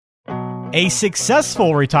A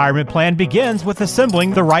successful retirement plan begins with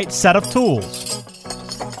assembling the right set of tools.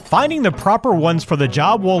 Finding the proper ones for the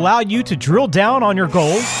job will allow you to drill down on your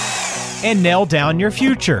goals and nail down your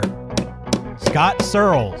future. Scott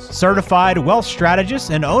Searles, certified wealth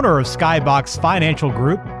strategist and owner of Skybox Financial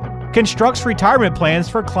Group, constructs retirement plans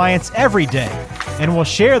for clients every day and will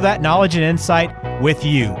share that knowledge and insight with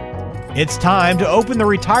you. It's time to open the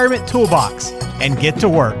retirement toolbox and get to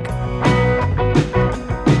work.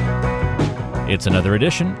 It's another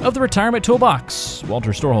edition of the Retirement Toolbox.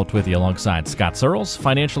 Walter Storholt with you alongside Scott Searles,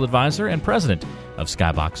 financial advisor and president of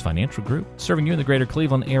Skybox Financial Group, serving you in the greater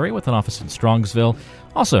Cleveland area with an office in Strongsville.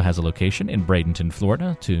 Also has a location in Bradenton,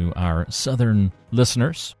 Florida. To our southern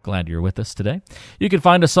listeners, glad you're with us today. You can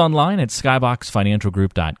find us online at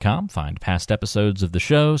skyboxfinancialgroup.com. Find past episodes of the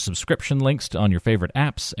show, subscription links on your favorite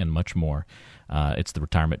apps, and much more. It's the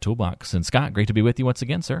Retirement Toolbox. And Scott, great to be with you once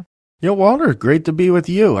again, sir. Yeah, Walter, great to be with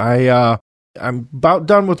you. I'm about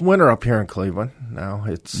done with winter up here in Cleveland. Now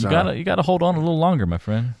it's you gotta hold on a little longer, my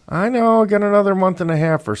friend. I know, I got another month and a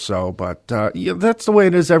half or so, but that's the way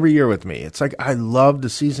it is every year with me. It's like I love the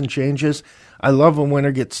season changes. I love when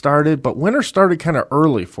winter gets started, but winter started kind of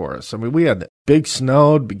early for us. I mean, we had big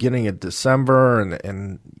snow beginning of December,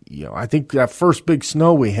 and I think that first big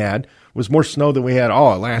snow we had was more snow than we had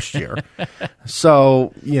all last year.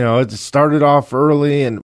 So it started off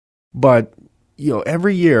early, but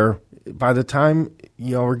every year, by the time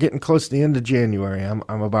we're getting close to the end of January, I'm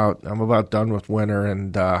about done with winter,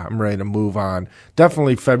 and I'm ready to move on.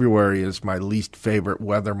 Definitely February is my least favorite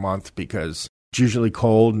weather month because it's usually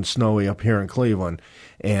cold and snowy up here in Cleveland,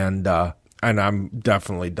 and I'm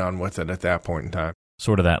definitely done with it at that point in time.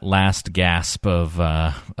 Sort of that last gasp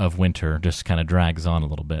of winter just kind of drags on a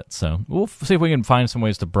little bit. So we'll see if we can find some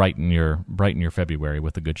ways to brighten your February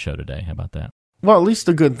with a good show today. How about that? Well, at least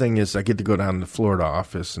the good thing is I get to go down to the Florida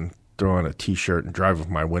office and throw on a T-shirt and drive with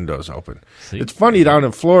my windows open. See? It's funny down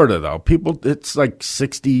in Florida, though. It's like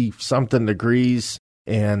 60-something degrees,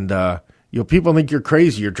 and people think you're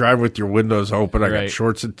crazy. You're driving with your windows open. I got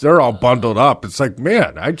shorts. They're all bundled up. It's like,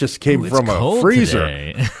 man, I just came from a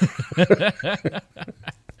freezer.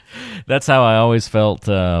 That's how I always felt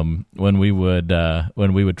when we would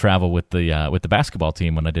travel with the basketball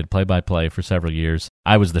team. When I did play-by-play for several years,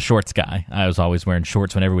 I was the shorts guy. I was always wearing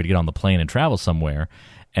shorts whenever we'd get on the plane and travel somewhere,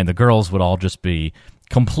 and the girls would all just be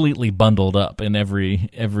completely bundled up in every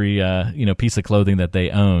piece of clothing that they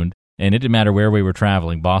owned. And it didn't matter where we were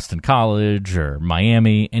traveling, Boston College or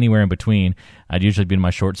Miami, anywhere in between. I'd usually be in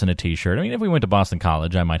my shorts and a T-shirt. I mean, if we went to Boston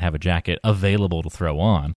College, I might have a jacket available to throw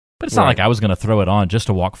on. But it's not like I was going to throw it on just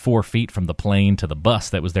to walk 4 feet from the plane to the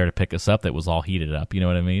bus that was there to pick us up that was all heated up. You know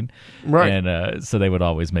what I mean? Right. And so they would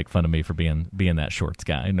always make fun of me for being that shorts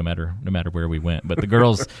guy, no matter where we went. But the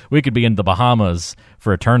girls, we could be in the Bahamas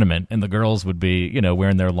for a tournament, and the girls would be,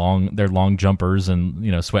 wearing their long jumpers and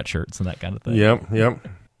sweatshirts and that kind of thing. Yep.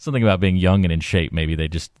 Something about being young and in shape. Maybe they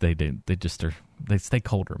stay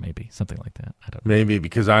colder. Maybe something like that. I don't know. Maybe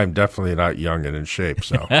because I'm definitely not young and in shape.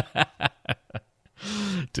 So.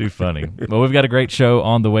 Too funny. Well, we've got a great show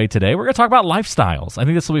on the way today. We're going to talk about lifestyles. I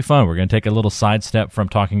think this will be fun. We're going to take a little sidestep from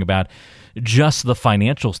talking about just the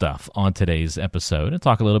financial stuff on today's episode and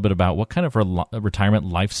talk a little bit about what kind of retirement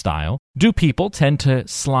lifestyle do people tend to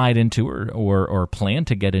slide into or plan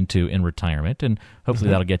to get into in retirement. And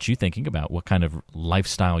hopefully that'll get you thinking about what kind of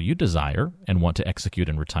lifestyle you desire and want to execute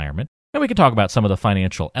in retirement. And we can talk about some of the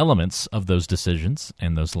financial elements of those decisions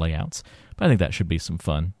and those layouts. But I think that should be some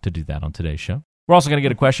fun to do that on today's show. We're also going to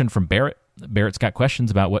get a question from Barrett. Barrett's got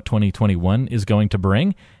questions about what 2021 is going to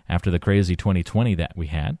bring after the crazy 2020 that we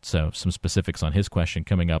had. So some specifics on his question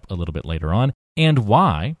coming up a little bit later on. And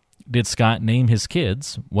why did Scott name his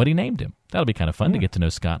kids what he named him? That'll be kind of fun to get to know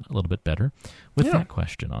Scott a little bit better with that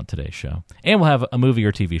question on today's show. And we'll have a movie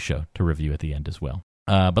or TV show to review at the end as well.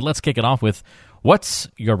 But let's kick it off with, what's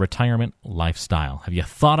your retirement lifestyle? Have you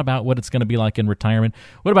thought about what it's going to be like in retirement?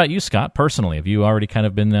 What about you, Scott, personally? Have you already kind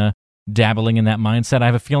of been dabbling in that mindset? I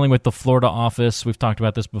have a feeling with the Florida office, we've talked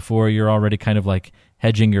about this before, you're already kind of like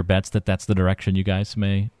hedging your bets that that's the direction you guys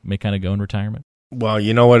may kind of go in retirement. Well,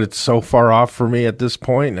 you know what? It's so far off for me at this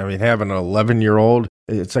point. I mean, having an 11-year-old,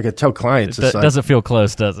 it's like I tell clients. It doesn't feel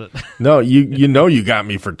close, does it? No, you got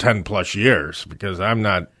me for 10 plus years because I'm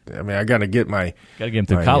not. I mean, I got to get my. Got to get him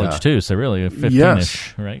through college too. So really,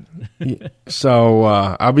 15-ish, right? So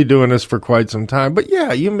I'll be doing this for quite some time. But yeah,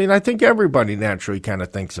 I think everybody naturally kind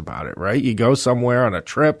of thinks about it, right? You go somewhere on a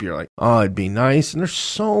trip, you're like, oh, it'd be nice, and there's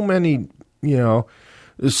so many,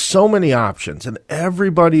 There's so many options, and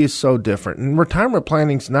everybody is so different. And retirement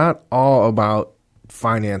planning's not all about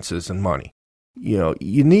finances and money. You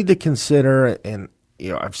need to consider, and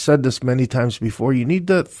I've said this many times before, you need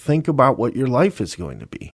to think about what your life is going to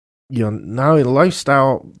be. Now in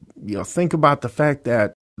lifestyle, think about the fact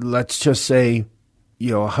that, let's just say,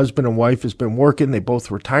 a husband and wife has been working, they both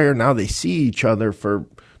retire, now they see each other for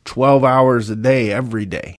 12 hours a day, every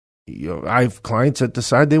day. I have clients that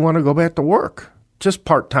decide they want to go back to work, just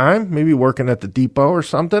part-time, maybe working at the depot or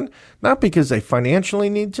something, not because they financially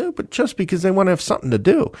need to, but just because they want to have something to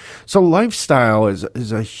do. So lifestyle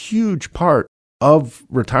is a huge part of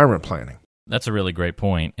retirement planning. That's a really great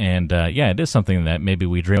point. And it is something that maybe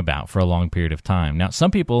we dream about for a long period of time. Now,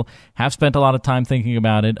 some people have spent a lot of time thinking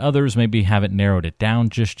about it. Others maybe haven't narrowed it down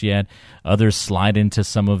just yet. Others slide into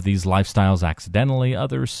some of these lifestyles accidentally.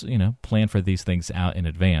 Others, plan for these things out in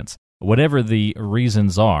advance. Whatever the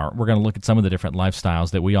reasons are, we're going to look at some of the different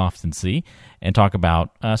lifestyles that we often see and talk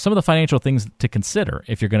about some of the financial things to consider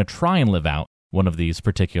if you're going to try and live out one of these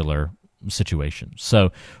particular situations.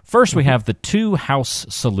 So first we have the two-house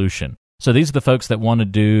solution. So these are the folks that want to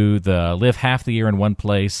do the live half the year in one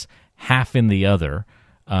place, half in the other.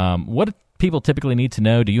 What do people typically need to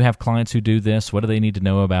know? Do you have clients who do this? What do they need to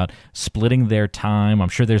know about splitting their time? I'm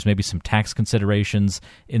sure there's maybe some tax considerations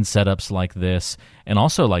in setups like this, and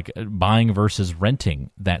also like buying versus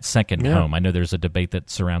renting that second home. I know there's a debate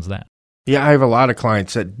that surrounds that. Yeah, I have a lot of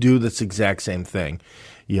clients that do this exact same thing.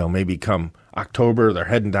 Maybe come October, they're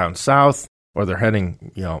heading down south, or they're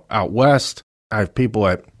heading, out west. I have people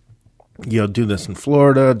that do this in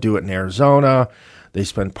Florida, do it in Arizona. They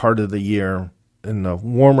spend part of the year in the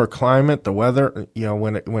warmer climate, the weather,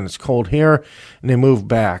 when it's cold here, and they move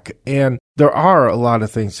back. And there are a lot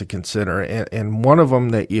of things to consider. And one of them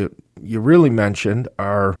that you really mentioned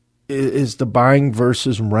is the buying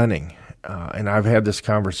versus renting. And I've had this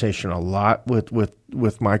conversation a lot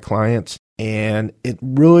with my clients. And it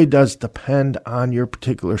really does depend on your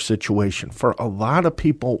particular situation. For a lot of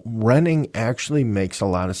people, renting actually makes a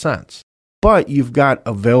lot of sense. But you've got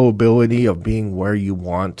availability of being where you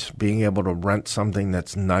want, being able to rent something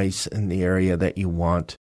that's nice in the area that you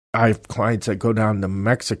want. I have clients that go down to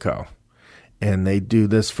Mexico, and they do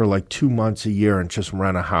this for like 2 months a year and just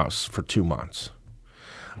rent a house for 2 months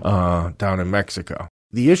down in Mexico.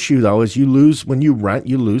 The issue, though, is when you rent,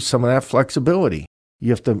 you lose some of that flexibility. You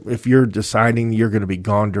have to, if you're deciding you're going to be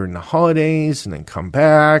gone during the holidays and then come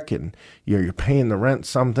back, and you're paying the rent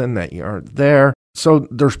something that you aren't there. So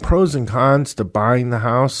there's pros and cons to buying the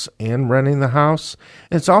house and renting the house.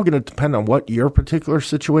 It's all going to depend on what your particular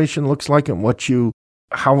situation looks like and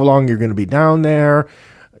how long you're going to be down there.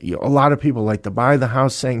 A lot of people like to buy the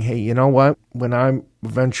house saying, hey, you know what? When I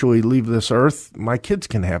eventually leave this earth, my kids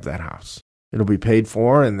can have that house. It'll be paid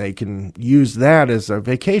for, and they can use that as a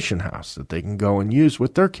vacation house that they can go and use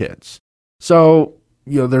with their kids. So,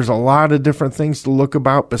 there's a lot of different things to look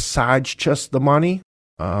about besides just the money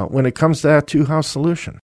when it comes to that two-house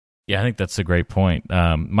solution. Yeah, I think that's a great point.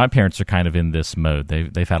 My parents are kind of in this mode.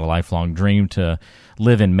 They've had a lifelong dream to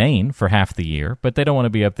live in Maine for half the year, but they don't want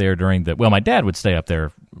to be up there during my dad would stay up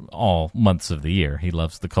there all months of the year. He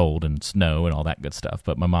loves the cold and snow and all that good stuff,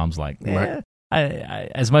 but my mom's like, I,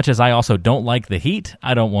 as much as I also don't like the heat,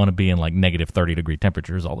 I don't want to be in like negative 30-degree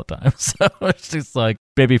temperatures all the time. So it's just like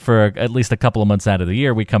maybe for at least a couple of months out of the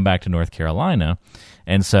year, we come back to North Carolina.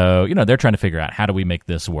 And so, they're trying to figure out, how do we make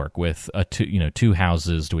this work with two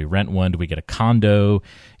houses? Do we rent one? Do we get a condo,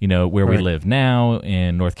 where we live now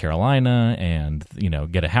in North Carolina, and,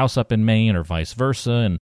 get a house up in Maine, or vice versa,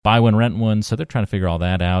 and buy one, rent one? So they're trying to figure all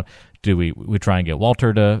that out. Do we try and get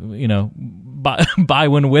Walter to, buy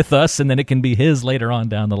one with us, and then it can be his later on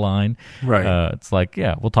down the line? Right. It's like,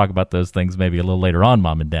 we'll talk about those things maybe a little later on,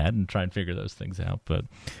 Mom and Dad, and try and figure those things out. But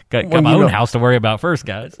got my own house to worry about first,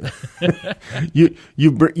 guys.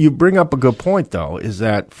 You bring up a good point, though, is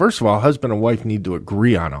that, first of all, husband and wife need to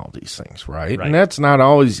agree on all these things, right? And that's not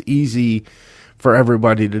always easy for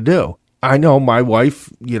everybody to do. I know my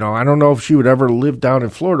wife, I don't know if she would ever live down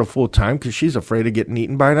in Florida full time because she's afraid of getting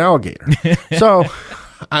eaten by an alligator. So,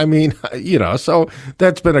 so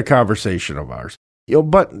that's been a conversation of ours.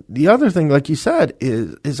 But the other thing, like you said,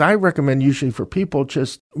 is I recommend usually for people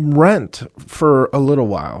just rent for a little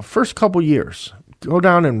while. First couple years, go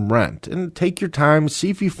down and rent and take your time.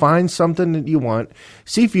 See if you find something that you want.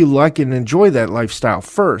 See if you like and enjoy that lifestyle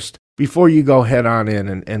first before you go head on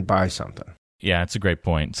in and buy something. Yeah, it's a great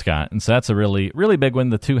point, Scott. And so that's a really, really big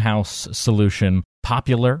one, the two-house solution.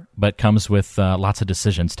 Popular, but comes with lots of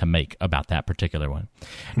decisions to make about that particular one.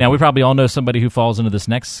 Now, we probably all know somebody who falls into this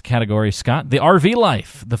next category, Scott, the RV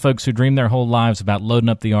life, the folks who dream their whole lives about loading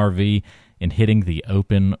up the RV and hitting the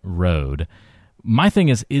open road. My thing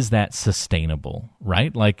is that sustainable,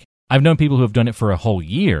 right? Like, I've known people who have done it for a whole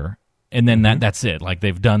year, and then that's it. Like,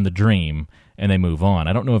 they've done the dream, and they move on.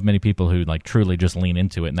 I don't know of many people who like truly just lean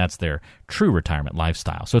into it, and that's their true retirement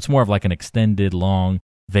lifestyle. So it's more of like an extended, long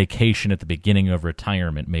vacation at the beginning of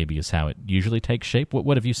retirement, maybe, is how it usually takes shape.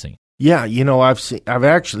 What have you seen? Yeah, I've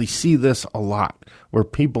actually seen this a lot where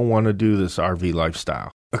people want to do this RV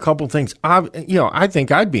lifestyle. A couple things, I think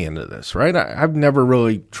I'd be into this, right? I've never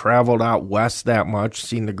really traveled out west that much,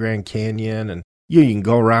 seen the Grand Canyon, and you can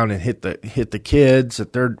go around and hit the kids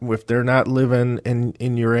if they're not living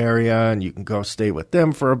in your area, and you can go stay with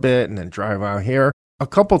them for a bit and then drive out here. A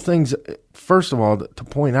couple things, first of all, to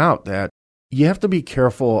point out that you have to be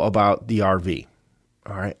careful about the RV.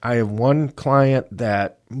 All right, I have one client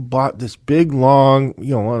that bought this big, long,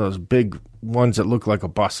 one of those big ones that look like a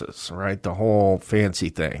buses, right? The whole fancy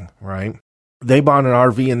thing, right? They bought an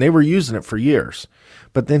RV and they were using it for years,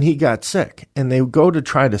 but then he got sick and they go to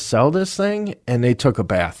try to sell this thing and they took a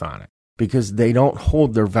bath on it because they don't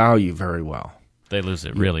hold their value very well. They lose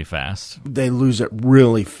it really fast. They lose it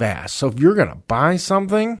really fast. So if you're going to buy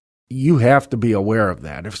something, you have to be aware of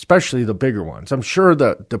that, especially the bigger ones. I'm sure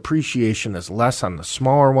the depreciation is less on the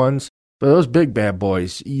smaller ones, but those big bad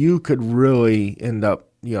boys, you could really end up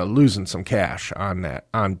losing some cash on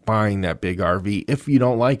buying that big RV if you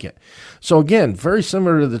don't like it. So again, very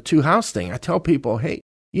similar to the two house thing. I tell people, hey,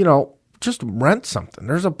 just rent something.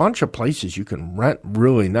 There's a bunch of places you can rent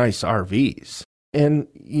really nice RVs and,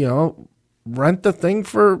 rent the thing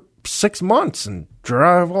for 6 months and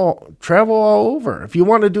travel all over. If you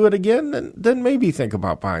want to do it again, then maybe think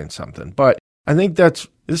about buying something. But I think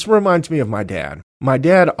this reminds me of my dad. My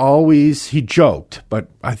dad always, he joked, but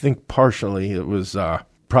I think partially it was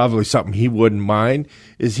probably something he wouldn't mind,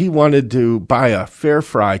 is he wanted to buy a Fair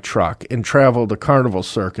Fry truck and travel the carnival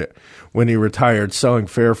circuit when he retired selling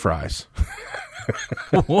Fair Fries.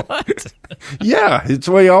 What? Yeah, it's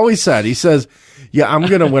what he always said. He says, yeah,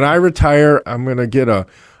 when I retire, I'm going to get a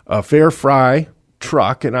Fair Fry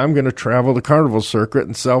truck and I'm going to travel the carnival circuit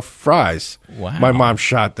and sell fries. Wow. My mom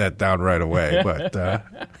shot that down right away, but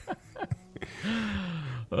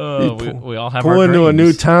we all have pull our into dreams. a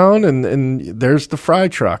new town and there's the fry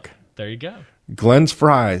truck. There you go. Glenn's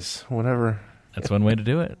Fries, whatever. That's one way to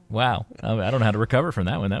do it. Wow. I don't know how to recover from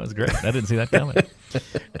that one. That was great. I didn't see that coming.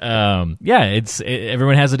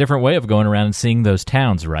 Everyone has a different way of going around and seeing those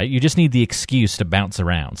towns, right? You just need the excuse to bounce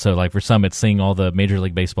around. So like for some, it's seeing all the Major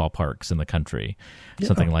League Baseball parks in the country,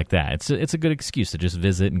 something like that. It's a good excuse to just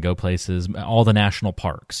visit and go places, all the national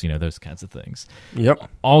parks, those kinds of things. Yep.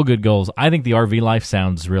 All good goals. I think the RV life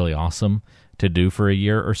sounds really awesome to do for a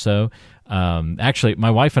year or so. Actually, my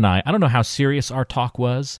wife and I don't know how serious our talk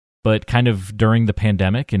was, but kind of during the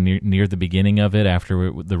pandemic and near the beginning of it,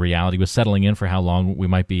 after the reality was settling in for how long we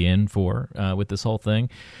might be in for with this whole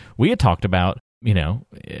thing, we had talked about,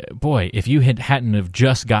 boy, if you hadn't have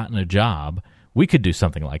just gotten a job, we could do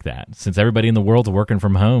something like that. Since everybody in the world's working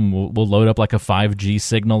from home, we'll load up like a 5G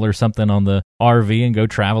signal or something on the RV and go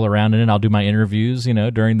travel around in it. I'll do my interviews,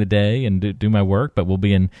 during the day and do my work, but we'll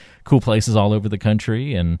be in cool places all over the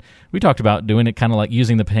country. And we talked about doing it kind of like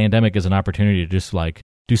using the pandemic as an opportunity to just like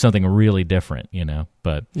do something really different,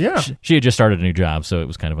 but yeah, she had just started a new job, so it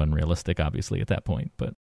was kind of unrealistic, obviously, at that point,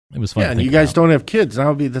 but it was fun. Yeah, and you guys don't have kids. Now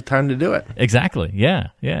would be the time to do it. Exactly.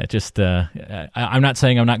 Yeah. Just, I'm not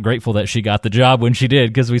saying I'm not grateful that she got the job when she did,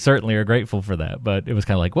 because we certainly are grateful for that, but it was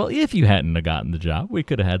kind of like, well, if you hadn't have gotten the job, we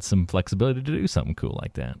could have had some flexibility to do something cool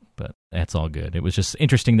like that, but that's all good. It was just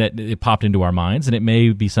interesting that it popped into our minds, and it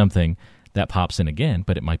may be something that pops in again,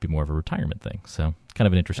 but it might be more of a retirement thing, so kind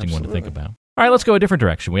of an interesting one to think about. All right, let's go a different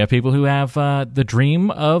direction. We have people who have the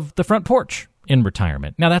dream of the front porch in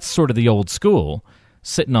retirement. Now, that's sort of the old school,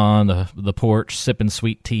 sitting on the porch, sipping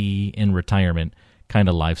sweet tea in retirement kind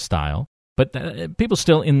of lifestyle. But people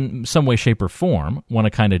still, in some way, shape, or form, want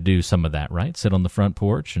to kind of do some of that, right? Sit on the front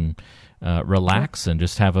porch and relax and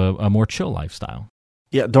just have a more chill lifestyle.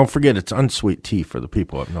 Yeah, don't forget it's unsweet tea for the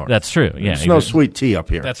people up north. That's true. Yeah, There's no sweet tea up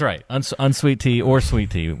here. That's right. Unsweet tea or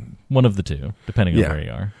sweet tea, one of the two, depending on where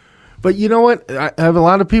you are. But you know what? I have a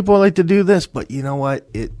lot of people like to do this, but you know what?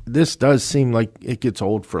 This does seem like it gets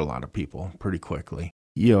old for a lot of people pretty quickly.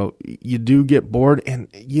 You do get bored, and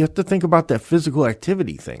you have to think about that physical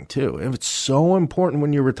activity thing too. And it's so important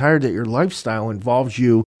when you're retired that your lifestyle involves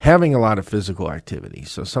you having a lot of physical activity.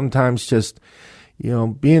 So sometimes just,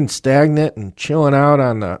 being stagnant and chilling out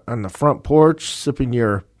on the front porch, sipping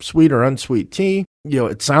your sweet or unsweet tea,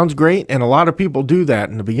 it sounds great. And a lot of people do that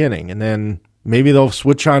in the beginning, and then maybe they'll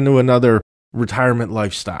switch on to another retirement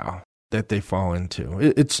lifestyle that they fall into.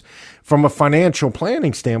 It's from a financial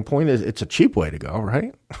planning standpoint, it's a cheap way to go,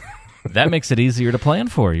 right? That makes it easier to plan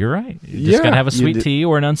for. You're right. You just got to have a sweet tea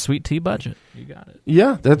or an unsweet tea budget. You got it.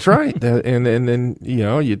 Yeah, that's right. and then,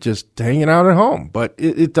 you're just hanging out at home. But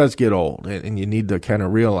it does get old, and you need to kind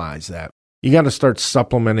of realize that. You got to start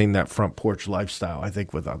supplementing that front porch lifestyle, I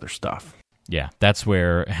think, with other stuff. Yeah, that's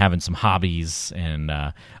where having some hobbies and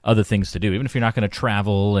other things to do, even if you're not going to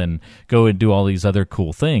travel and go and do all these other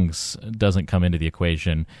cool things, doesn't come into the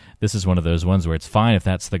equation. This is one of those ones where it's fine if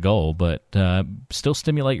that's the goal, but still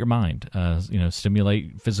stimulate your mind,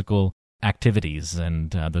 stimulate physical activities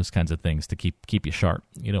and those kinds of things to keep you sharp.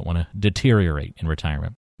 You don't want to deteriorate in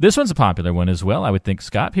retirement. This one's a popular one as well, I would think,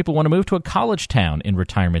 Scott. People want to move to a college town in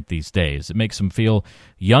retirement these days. It makes them feel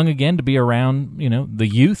young again to be around, the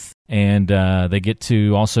youth, and they get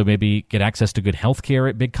to also maybe get access to good health care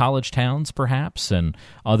at big college towns, perhaps, and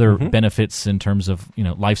other benefits in terms of,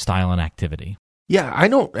 lifestyle and activity. Yeah, I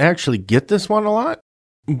don't actually get this one a lot,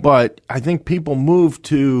 but I think people move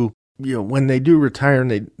to, when they do retire and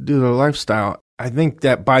they do their lifestyle, I think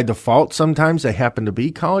that by default, sometimes they happen to be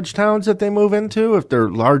college towns that they move into, if they're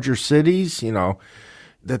larger cities,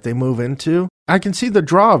 that they move into. I can see the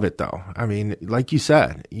draw of it, though. I mean, like you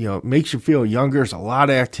said, it makes you feel younger. There's a lot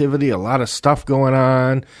of activity, a lot of stuff going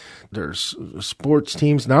on. There's sports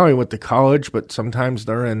teams, not only with the college, but sometimes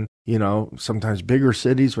they're in, sometimes bigger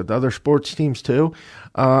cities with other sports teams, too.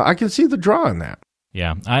 I can see the draw in that.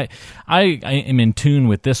 Yeah, I am in tune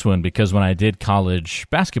with this one because when I did college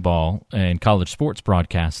basketball and college sports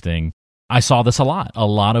broadcasting, I saw this a lot. A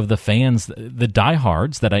lot of the fans, the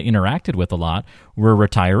diehards that I interacted with a lot, were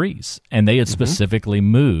retirees, and they had specifically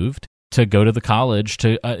moved to go to the college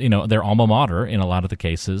to their alma mater in a lot of the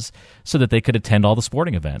cases, so that they could attend all the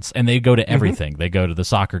sporting events. And they go to everything. They go to the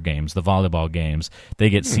soccer games, the volleyball games. They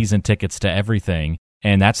get season tickets to everything,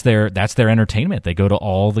 and that's their entertainment. They go to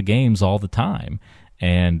all the games all the time.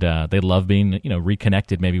 And they love being,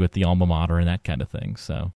 reconnected maybe with the alma mater and that kind of thing.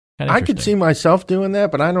 So I could see myself doing that,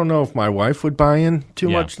 but I don't know if my wife would buy in too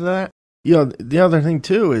much to that. The other thing,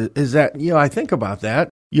 too, is that, I think about that.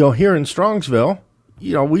 Here in Strongsville,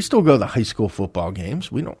 we still go to high school football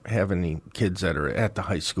games. We don't have any kids that are at the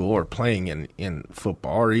high school or playing in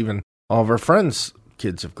football, or even all of our friends'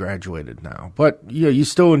 kids have graduated now. But, you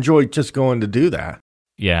still enjoy just going to do that.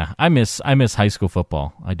 Yeah, I miss high school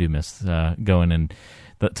football. I do miss going and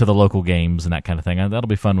to the local games and that kind of thing. That'll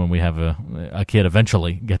be fun when we have a kid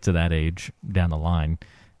eventually get to that age down the line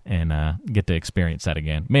and get to experience that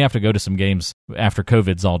again. May have to go to some games after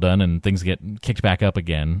COVID's all done and things get kicked back up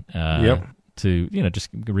again to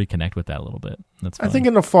just reconnect with that a little bit. That's fun. I think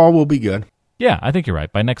in the fall we'll be good. Yeah, I think you're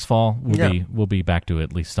right. By next fall we'll be back to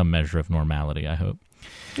at least some measure of normality, I hope.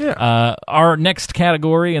 Yeah. Our next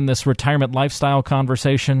category in this retirement lifestyle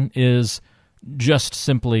conversation is just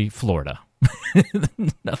simply Florida.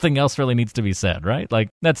 Nothing else really needs to be said, right? Like,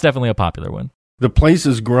 that's definitely a popular one. The place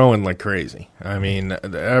is growing like crazy. I mean,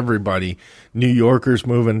 everybody, New Yorkers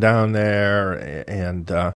moving down there,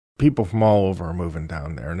 and people from all over are moving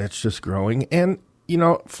down there, and it's just growing. And,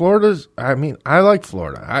 Florida's, I like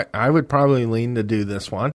Florida. I would probably lean to do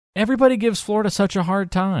this one. Everybody gives Florida such a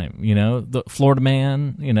hard time, the Florida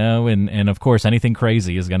man, and of course anything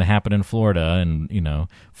crazy is going to happen in Florida, and,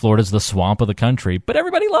 Florida's the swamp of the country, but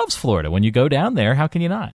everybody loves Florida. When you go down there, how can you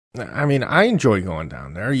not? I mean, I enjoy going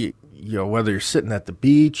down there. Whether you're sitting at the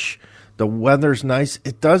beach, the weather's nice.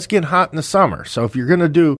 It does get hot in the summer. So if you're going to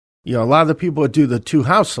do, a lot of the people that do the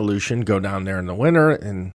 2-house solution go down there in the winter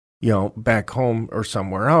and, back home or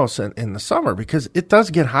somewhere else in the summer, because it does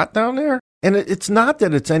get hot down there. And it's not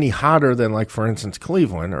that it's any hotter than, like, for instance,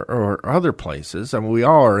 Cleveland or other places. I mean, we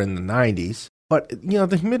all are in the 90s, but,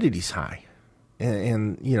 the humidity's high.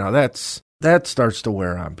 And that starts to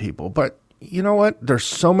wear on people. But you know what? There's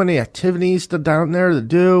so many activities down there to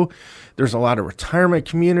do. There's a lot of retirement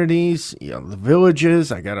communities, the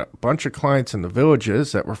villages. I got a bunch of clients in the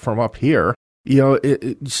villages that were from up here.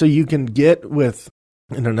 So you can get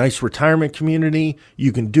in a nice retirement community.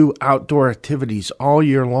 You can do outdoor activities all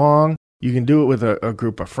year long. You can do it with a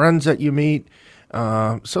group of friends that you meet.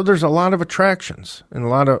 So there's a lot of attractions and a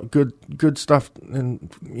lot of good stuff and,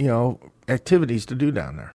 activities to do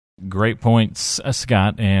down there. Great points,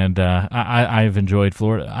 Scott. And I've enjoyed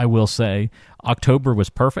Florida. I will say October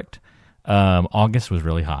was perfect. August was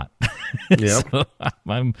really hot. Yeah. So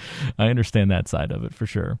I understand that side of it for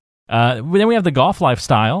sure. Then we have the golf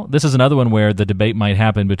lifestyle. This is another one where the debate might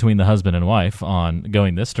happen between the husband and wife on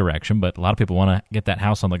going this direction, but a lot of people want to get that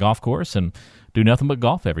house on the golf course and do nothing but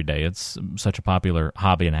golf every day. It's such a popular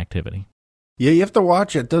hobby and activity. Yeah, you have to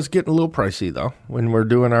watch it. It does get a little pricey, though, when we're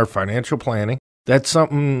doing our financial planning. that's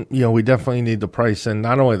something, we definitely need to price in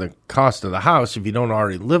not only the cost of the house if you don't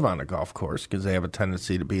already live on a golf course, because they have a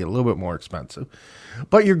tendency to be a little bit more expensive,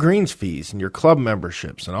 but your greens fees and your club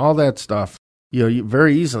memberships and all that stuff.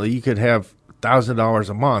 Very easily you could have $1,000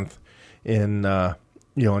 a month in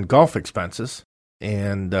golf expenses,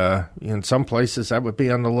 and in some places that would be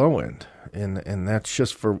on the low end, and that's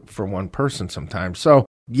just for one person sometimes. So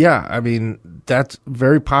yeah, I mean, that's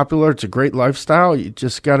very popular. It's a great lifestyle. You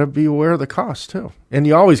just got to be aware of the cost too, and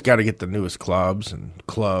you always got to get the newest clubs and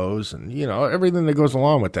clothes and everything that goes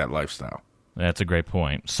along with that lifestyle. That's a great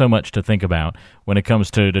point. So much to think about when it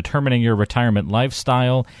comes to determining your retirement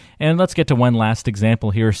lifestyle. And let's get to one last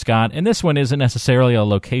example here, Scott. And this one isn't necessarily a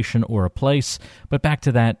location or a place, but back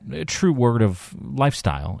to that true word of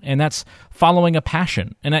lifestyle. And that's following a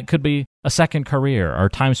passion. And that could be a second career or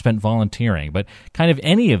time spent volunteering. But kind of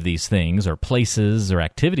any of these things or places or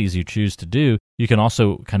activities you choose to do, you can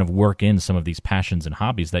also kind of work in some of these passions and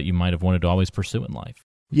hobbies that you might have wanted to always pursue in life.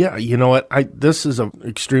 Yeah, you know what? This is an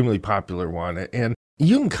extremely popular one, and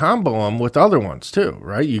you can combo them with other ones too,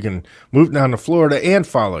 right? You can move down to Florida and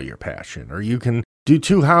follow your passion, or you can do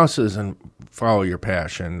 2 houses and follow your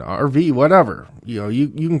passion, RV, whatever. You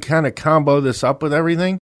can kind of combo this up with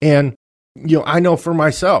everything. And I know for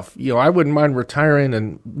myself, I wouldn't mind retiring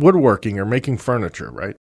and woodworking or making furniture,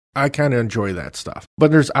 right? I kind of enjoy that stuff.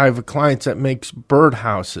 But I have clients that makes bird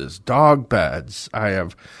houses, dog beds. I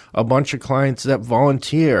have a bunch of clients that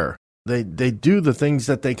volunteer. They do the things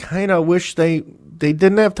that they kind of wish they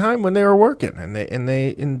didn't have time when they were working, and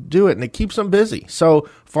they do it, and it keeps them busy. So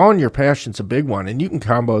following your passion's a big one, and you can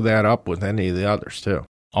combo that up with any of the others too.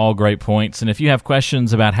 All great points. And if you have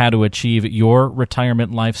questions about how to achieve your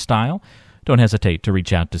retirement lifestyle, don't hesitate to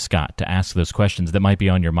reach out to Scott to ask those questions that might be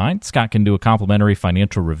on your mind. Scott can do a complimentary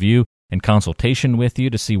financial review and consultation with you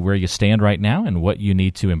to see where you stand right now and what you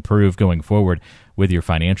need to improve going forward with your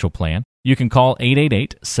financial plan. You can call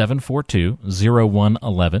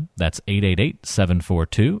 888-742-0111. That's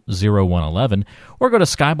 888-742-0111. Or go to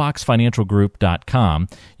skyboxfinancialgroup.com.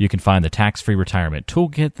 You can find the tax-free retirement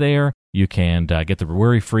toolkit there. You can get the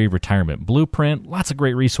worry-free retirement blueprint. Lots of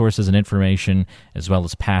great resources and information, as well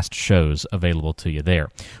as past shows available to you there.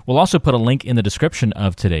 We'll also put a link in the description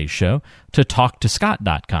of today's show to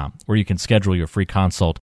talktoscott.com, where you can schedule your free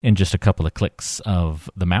consult in just a couple of clicks of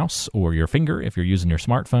the mouse or your finger if you're using your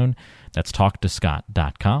smartphone. That's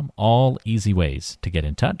talktoscott.com. All easy ways to get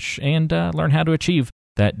in touch and learn how to achieve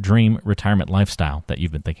that dream retirement lifestyle that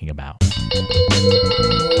you've been thinking about.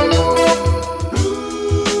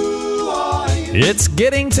 It's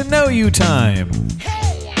getting to know you time. All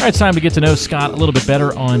right, it's time to get to know Scott a little bit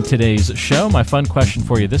better on today's show. My fun question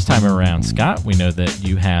for you this time around, Scott, we know that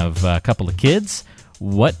you have a couple of kids.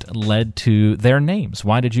 What led to their names?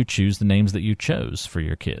 Why did you choose the names that you chose for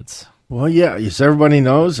your kids? Well, yeah, as everybody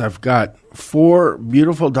knows, I've got 4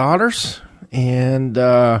 beautiful daughters. And,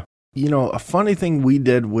 a funny thing we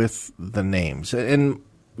did with the names, and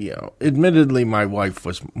admittedly, my wife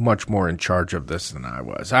was much more in charge of this than I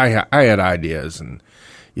was. I had ideas, and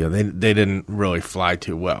they didn't really fly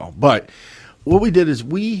too well. But what we did is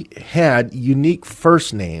we had unique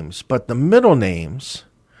first names, but the middle names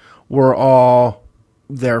were all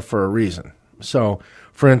there for a reason. So,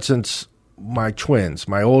 for instance, my twins,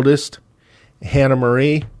 my oldest, Hannah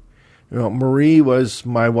Marie. Marie was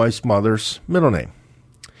my wife's mother's middle name.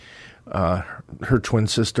 Her twin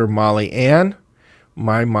sister, Molly Ann.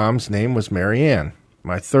 My mom's name was Mary Ann.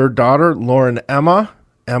 My third daughter, Lauren Emma.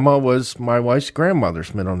 Emma was my wife's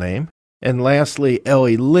grandmother's middle name. And lastly,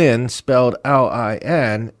 Ellie Lynn, spelled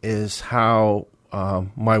L-I-N, is how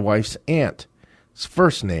my wife's aunt's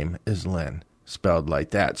first name is Lynn, spelled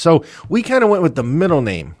like that. So we kind of went with the middle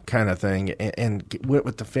name kind of thing and went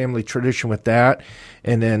with the family tradition with that,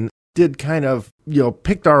 and then did kind of,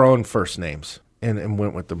 picked our own first names. And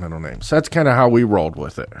went with the middle name. So that's kind of how we rolled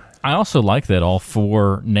with it. I also like that all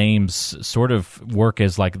 4 names sort of work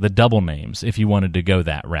as like the double names if you wanted to go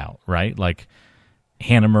that route, right? Like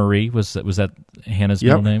Hannah Marie, was that Hannah's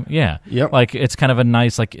middle name? Yeah. Yep. Like it's kind of a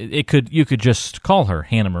nice, like you could just call her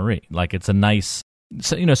Hannah Marie. Like it's a nice,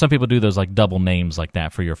 some people do those like double names like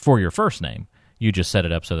that for your first name. You just set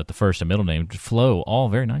it up so that the first and middle name flow all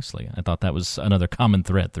very nicely. I thought that was another common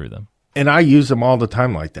thread through them. And I use them all the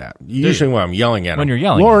time like that. Usually when I'm yelling at them. When you're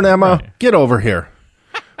yelling Lauren at them, Emma, right. Get over here.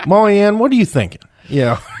 Molly Ann, what are you thinking?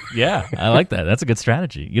 Yeah, I like that. That's a good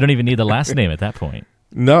strategy. You don't even need the last name at that point.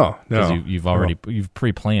 No. Because you've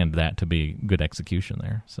pre-planned that to be good execution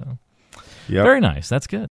there. So, yep. Very nice. That's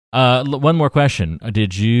good. One more question.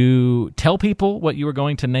 Did you tell people what you were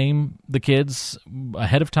going to name the kids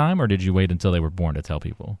ahead of time, or did you wait until they were born to tell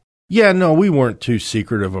people? Yeah, no, we weren't too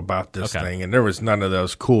secretive about this Okay. thing, and there was none of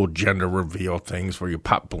those cool gender reveal things where you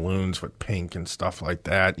pop balloons with pink and stuff like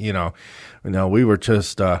that. We were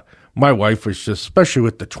just, my wife was just, especially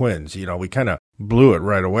with the twins, we kind of blew it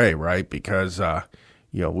right away, right? Because,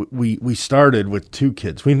 we started with 2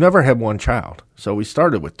 kids. We've never had one child, so we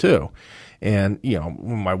started with 2. And,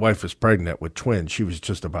 when my wife was pregnant with twins, she was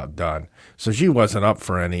just about done. So she wasn't up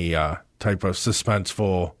for any type of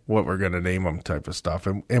suspenseful, what we're going to name them type of stuff.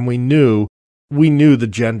 And we knew the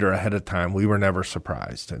gender ahead of time. We were never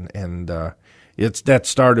surprised. And that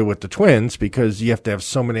started with the twins because you have to have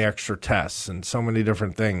so many extra tests and so many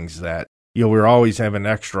different things that, we were always having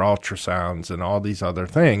extra ultrasounds and all these other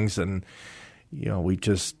things. And,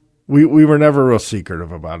 we were never real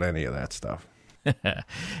secretive about any of that stuff. Yeah,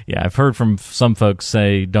 I've heard from some folks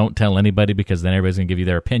say don't tell anybody because then everybody's going to give you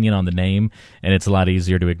their opinion on the name, and it's a lot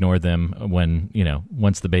easier to ignore them when,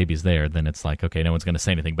 once the baby's there, then it's like, okay, no one's going to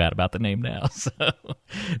say anything bad about the name now, so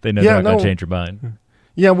they know they're not going to change your mind.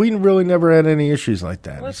 Yeah, we really never had any issues like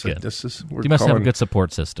that. Well, that's good. You you must have a good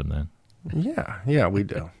support system then. Yeah, we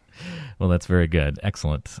do. Well, that's very good.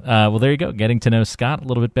 Excellent. Well, there you go. Getting to know Scott a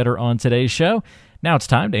little bit better on today's show. Now it's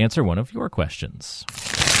time to answer one of your questions.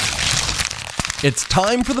 It's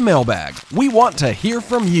time for the mailbag. We want to hear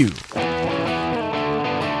from you.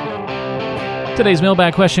 Today's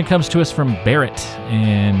mailbag question comes to us from Barrett,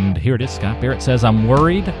 and here it is, Scott. Barrett says, I'm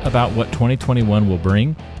worried about what 2021 will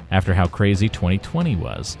bring after how crazy 2020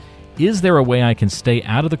 was. Is there a way I can stay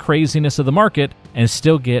out of the craziness of the market and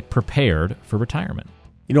still get prepared for retirement?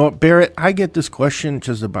 You know what, Barrett, I get this question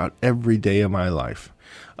just about every day of my life.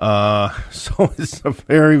 So it's a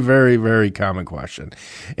very, very, very common question.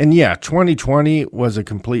 And yeah, 2020 was a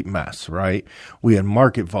complete mess, right? We had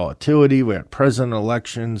market volatility, we had president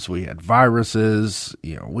elections, we had viruses,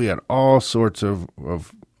 we had all sorts of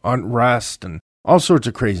unrest and all sorts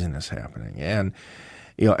of craziness happening. And,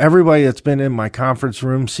 everybody that's been in my conference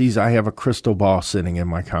room sees I have a crystal ball sitting in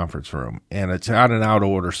my conference room, and it's got an out of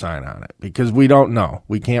order sign on it because we don't know.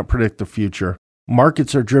 We can't predict the future.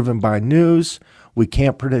 Markets are driven by news. We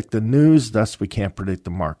can't predict the news, thus we can't predict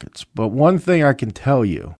the markets. But one thing I can tell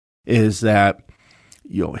you is that,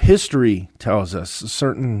 history tells us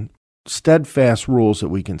certain steadfast rules that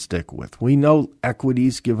we can stick with. We know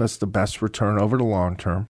equities give us the best return over the long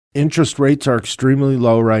term. Interest rates are extremely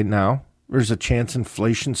low right now. There's a chance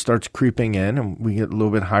inflation starts creeping in and we get a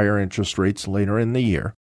little bit higher interest rates later in the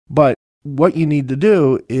year. But what you need to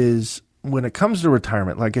do is, when it comes to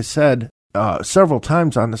retirement, like I said, several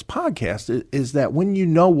times on this podcast, is that when you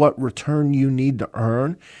know what return you need to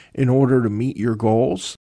earn in order to meet your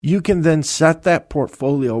goals, you can then set that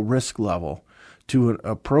portfolio risk level to an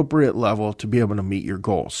appropriate level to be able to meet your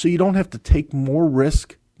goals. So you don't have to take more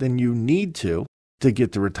risk than you need to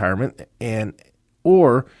get to retirement,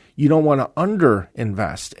 or you don't want to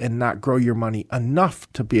underinvest and not grow your money enough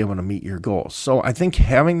to be able to meet your goals. So I think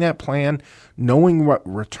having that plan, knowing what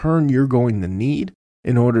return you're going to need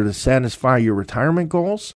in order to satisfy your retirement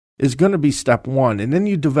goals is going to be step one. And then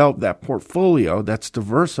you develop that portfolio that's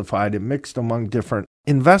diversified and mixed among different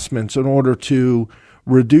investments in order to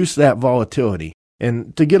reduce that volatility.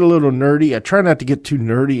 And to get a little nerdy, I try not to get too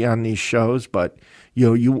nerdy on these shows, but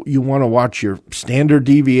you want to watch your standard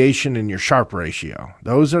deviation and your Sharpe ratio.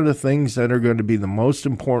 Those are the things that are going to be the most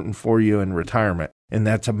important for you in retirement. And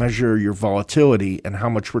that's to measure your volatility and how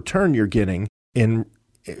much return you're getting in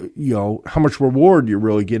how much reward you're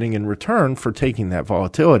really getting in return for taking that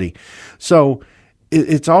volatility. So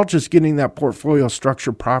it's all just getting that portfolio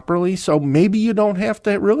structured properly. So maybe you don't have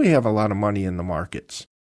to really have a lot of money in the markets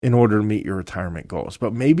in order to meet your retirement goals,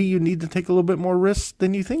 but maybe you need to take a little bit more risk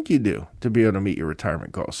than you think you do to be able to meet your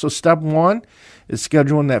retirement goals. So step one is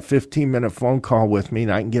scheduling that 15-minute phone call with me,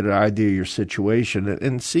 and I can get an idea of your situation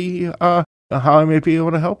and see how I may be able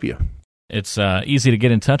to help you. It's easy to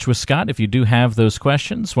get in touch with Scott if you do have those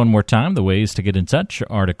questions. One more time, the ways to get in touch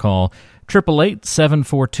are to call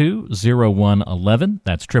 888-742-0111.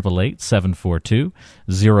 That's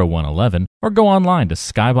 888-742-0111. Or go online to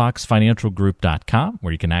skyboxfinancialgroup.com,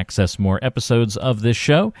 where you can access more episodes of this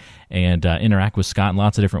show and interact with Scott in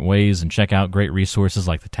lots of different ways and check out great resources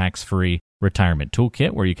like the tax-free Retirement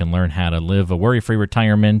Toolkit, where you can learn how to live a worry-free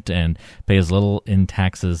retirement and pay as little in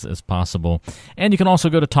taxes as possible. And you can also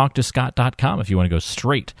go to talktoscott.com if you want to go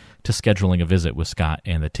straight to scheduling a visit with Scott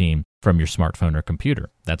and the team from your smartphone or computer.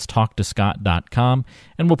 That's talktoscott.com,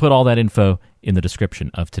 and we'll put all that info in the description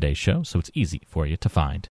of today's show, so it's easy for you to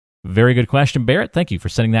find. Very good question, Barrett. Thank you for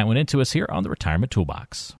sending that one in to us here on the Retirement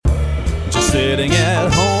Toolbox. Just sitting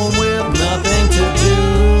at home with nothing to do.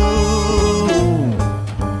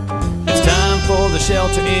 It's time for the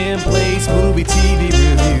shelter in place movie TV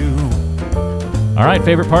review. All right,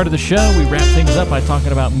 favorite part of the show, we wrap things up by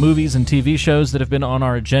talking about movies and TV shows that have been on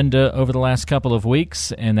our agenda over the last couple of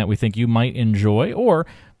weeks and that we think you might enjoy or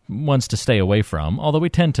ones to stay away from, although we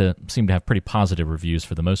tend to seem to have pretty positive reviews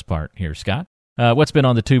for the most part here, Scott. What's been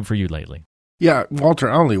on the tube for you lately? Yeah,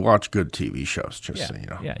 Walter, I only watch good TV shows, just so you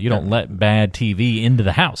know. Yeah, you don't let bad TV into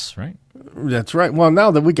the house, right? That's right. Well,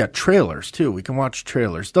 now that we got trailers, too, we can watch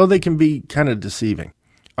trailers, though they can be kind of deceiving.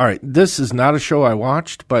 All right, this is not a show I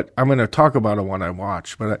watched, but I'm going to talk about a one I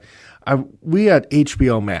watched. But we had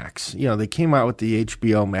HBO Max. You know, they came out with the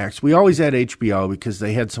HBO Max. We always had HBO because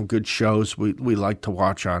they had some good shows we like to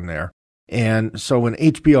watch on there. And so when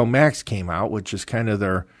HBO Max came out, which is kind of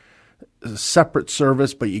their separate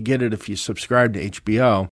service, but you get it if you subscribe to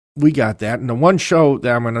HBO, we got that. And the one show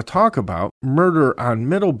that I'm going to talk about, Murder on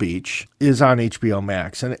Middle Beach, is on HBO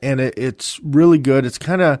Max. And it's really good. It's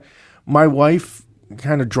kind of, my wife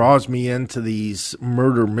kind of draws me into these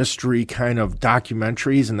murder mystery kind of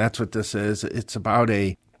documentaries, and that's what this is. It's about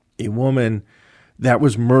a woman that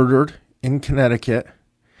was murdered in Connecticut,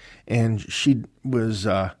 and she was,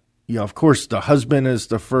 of course, the husband is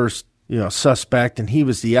the first, suspect, and he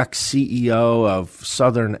was the ex-CEO of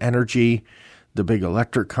Southern Energy, the big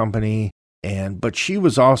electric company, but she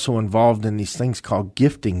was also involved in these things called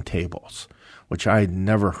gifting tables, which I had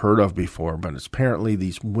never heard of before, but it's apparently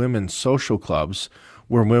these women's social clubs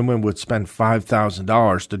where women would spend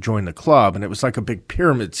 $5,000 to join the club, and it was like a big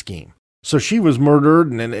pyramid scheme. So she was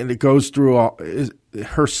murdered, and it goes through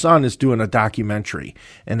her son is doing a documentary,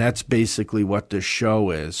 and that's basically what this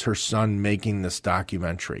show is, her son making this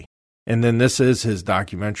documentary. And then this is his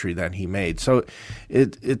documentary that he made. So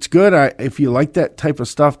it's good. If you like that type of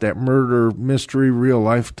stuff, that murder, mystery, real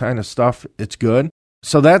life kind of stuff, it's good.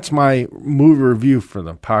 So that's my movie review for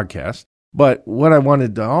the podcast. But what I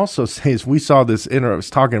wanted to also say is we saw this, I was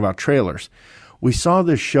talking about trailers. We saw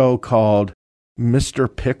this show called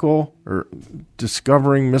Mr. Pickle or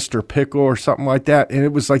Discovering Mr. Pickle or something like that. And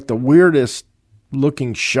it was like the weirdest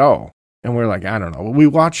looking show. And we're like, I don't know. We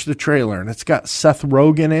watched the trailer, and it's got Seth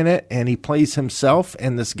Rogen in it, and he plays himself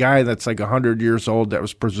and this guy that's like 100 years old that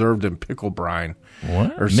was preserved in pickle brine.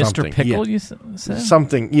 What? Or something. Mr. Pickle, yeah. You said?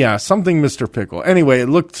 Something Mr. Pickle. Anyway, it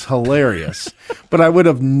looked hilarious. But I would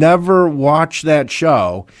have never watched that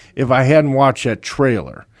show if I hadn't watched that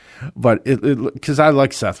trailer. But because I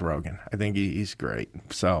like Seth Rogen. I think he's great.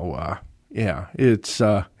 So, it's...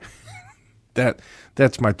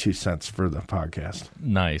 That's my 2 cents for the podcast.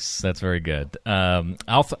 Nice. That's very good.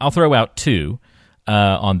 I'll throw out two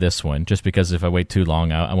on this one, just because if I wait too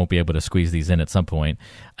long, I won't be able to squeeze these in at some point.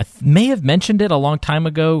 I may have mentioned it a long time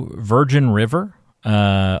ago, Virgin River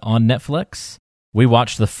on Netflix. We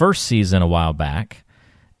watched the first season a while back,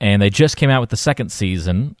 and they just came out with the second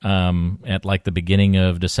season at like the beginning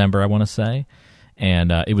of December, I want to say.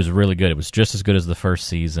 And it was really good. It was just as good as the first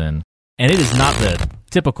season. And it is not the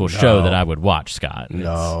typical show that I would watch, Scott.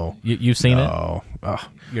 No. You've seen it? No.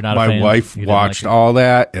 You're not a fan? My wife watched all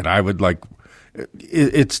that, and I would like...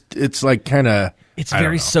 It's like kind of... It's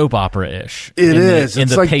very soap opera-ish. It is.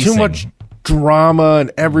 It's like pacing. too much drama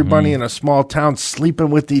and everybody in a small town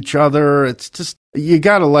sleeping with each other. It's just... You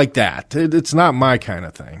got to like that. It's not my kind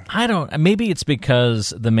of thing. Maybe it's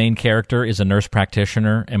because the main character is a nurse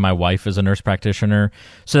practitioner and my wife is a nurse practitioner.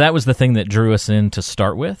 So that was the thing that drew us in to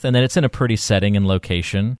start with. And then it's in a pretty setting and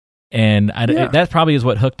location. And that probably is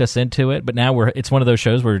what hooked us into it. But now it's one of those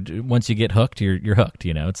shows where once you get hooked, you're hooked.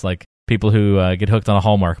 It's like people who get hooked on a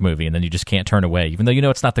Hallmark movie and then you just can't turn away, even though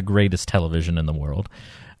it's not the greatest television in the world.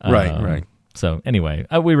 Right. So anyway,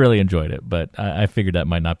 we really enjoyed it, but I figured that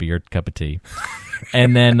might not be your cup of tea.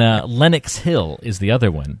 And then Lenox Hill is the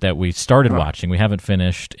other one that we started watching. We haven't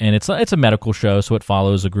finished, and it's a medical show, so it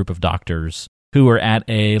follows a group of doctors who are at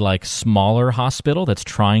a smaller hospital that's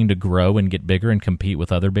trying to grow and get bigger and compete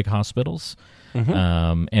with other big hospitals.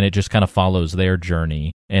 Mm-hmm. And it just kind of follows their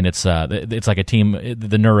journey. And it's like a team,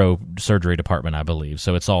 the neurosurgery department, I believe.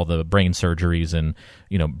 So it's all the brain surgeries and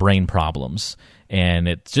brain problems. And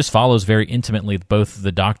it just follows very intimately both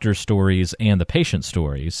the doctor's stories and the patient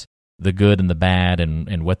stories, the good and the bad,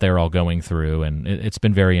 and what they're all going through. And it's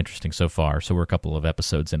been very interesting so far. So we're a couple of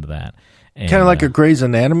episodes into that. Kind of like a Grey's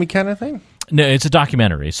Anatomy kind of thing? No, it's a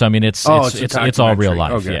documentary. So I mean, it's all real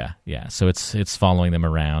life. Okay. Yeah. So it's following them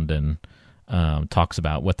around and talks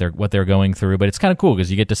about what they're going through. But it's kind of cool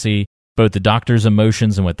because you get to see both the doctors'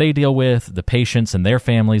 emotions and what they deal with, the patients and their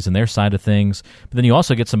families and their side of things. But then you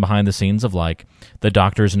also get some behind the scenes of like the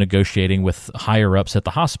doctors negotiating with higher ups at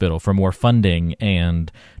the hospital for more funding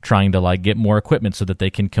and trying to like get more equipment so that they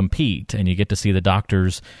can compete. And you get to see the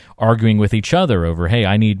doctors arguing with each other over, hey,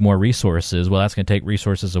 I need more resources. Well, that's going to take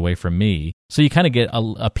resources away from me. So you kind of get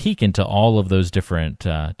a peek into all of those different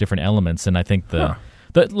elements. And I think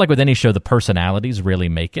like with any show, the personalities really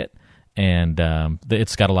make it. And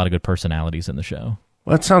it's got a lot of good personalities in the show.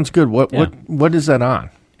 Well, that sounds good. What is that on?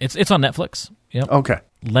 It's on Netflix. Yep. Okay.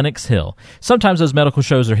 Lenox Hill. Sometimes those medical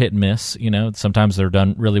shows are hit and miss. You know, sometimes they're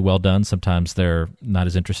done really well done. Sometimes they're not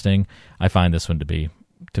as interesting. I find this one to be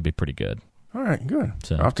pretty good. All right, good.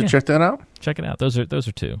 So, I'll have to check that out. Check it out. Those are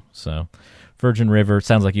two. So, Virgin River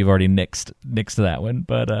sounds like you've already nixed that one,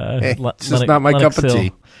 but it's just not my cup of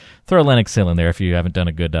tea. Throw Lenox Hill in there if you haven't done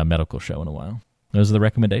a good medical show in a while. Those are the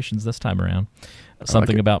recommendations this time around.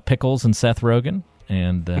 Something about pickles and Seth Rogen,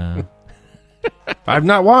 and I've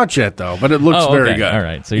not watched it though, but it looks very good. All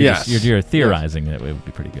right, so you're theorizing that it would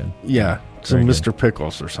be pretty good. Yeah, some Mr.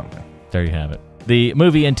 Pickles or something. There you have it. The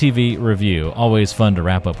movie and TV review. Always fun to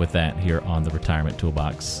wrap up with that here on the Retirement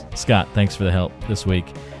Toolbox. Scott, thanks for the help this week.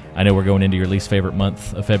 I know we're going into your least favorite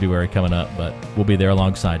month of February coming up, but we'll be there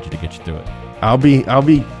alongside you to get you through it. I'll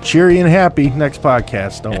be cheery and happy next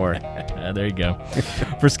podcast. Don't worry. There you go.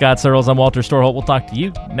 For Scott Searles, I'm Walter Storholt. We'll talk to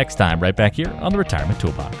you next time right back here on the Retirement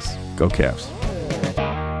Toolbox. Go Cavs.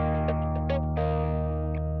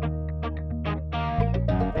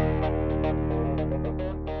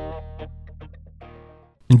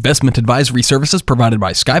 Investment advisory services provided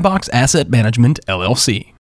by Skybox Asset Management, LLC.